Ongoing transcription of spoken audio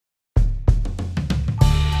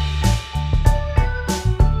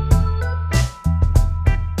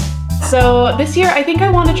so this year I think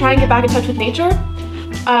I want to try and get back in touch with nature.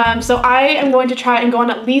 So I am going to try and go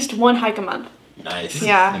on at least one hike a month. Nice.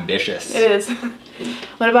 Yeah. Ambitious. It is.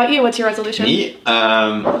 What about you? What's your resolution? Me?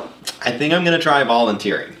 I think I'm gonna try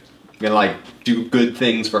volunteering. I'm gonna like do good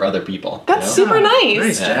things for other people. That's super nice.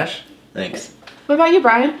 Nice, Josh. Thanks. What about you,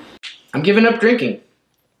 Brian? I'm giving up drinking.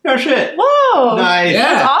 No shit. Whoa. Nice.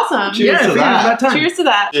 Yeah. That's awesome. Cheers to that. Cheers to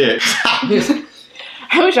that. Yeah.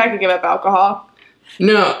 I wish I could give up alcohol.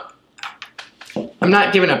 No, I'm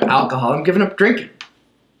not giving up alcohol. I'm giving up drinking.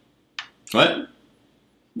 What?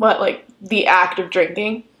 What, like the act of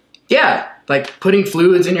drinking? Yeah, like putting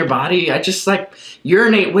fluids in your body. I just like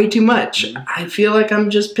urinate way too much. I feel like I'm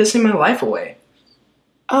just pissing my life away.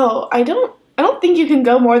 Oh, I don't think you can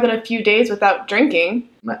go more than a few days without drinking.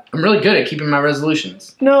 I'm really good at keeping my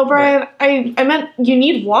resolutions. No, Brian, I meant you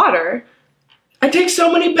need water. I take so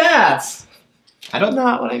many baths. I don't.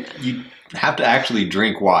 Not what I meant. You have to actually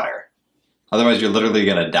drink water, otherwise you're literally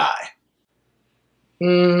gonna die.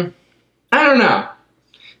 I don't know.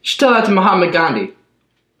 You should tell that to Mahatma Gandhi.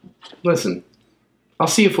 Listen, I'll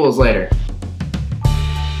see you fools later.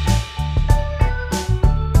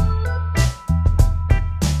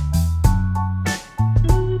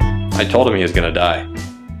 I told him he was gonna die.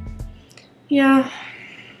 Yeah.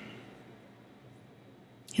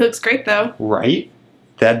 He looks great though. Right?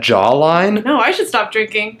 That jawline? No, I should stop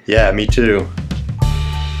drinking. Yeah, me too.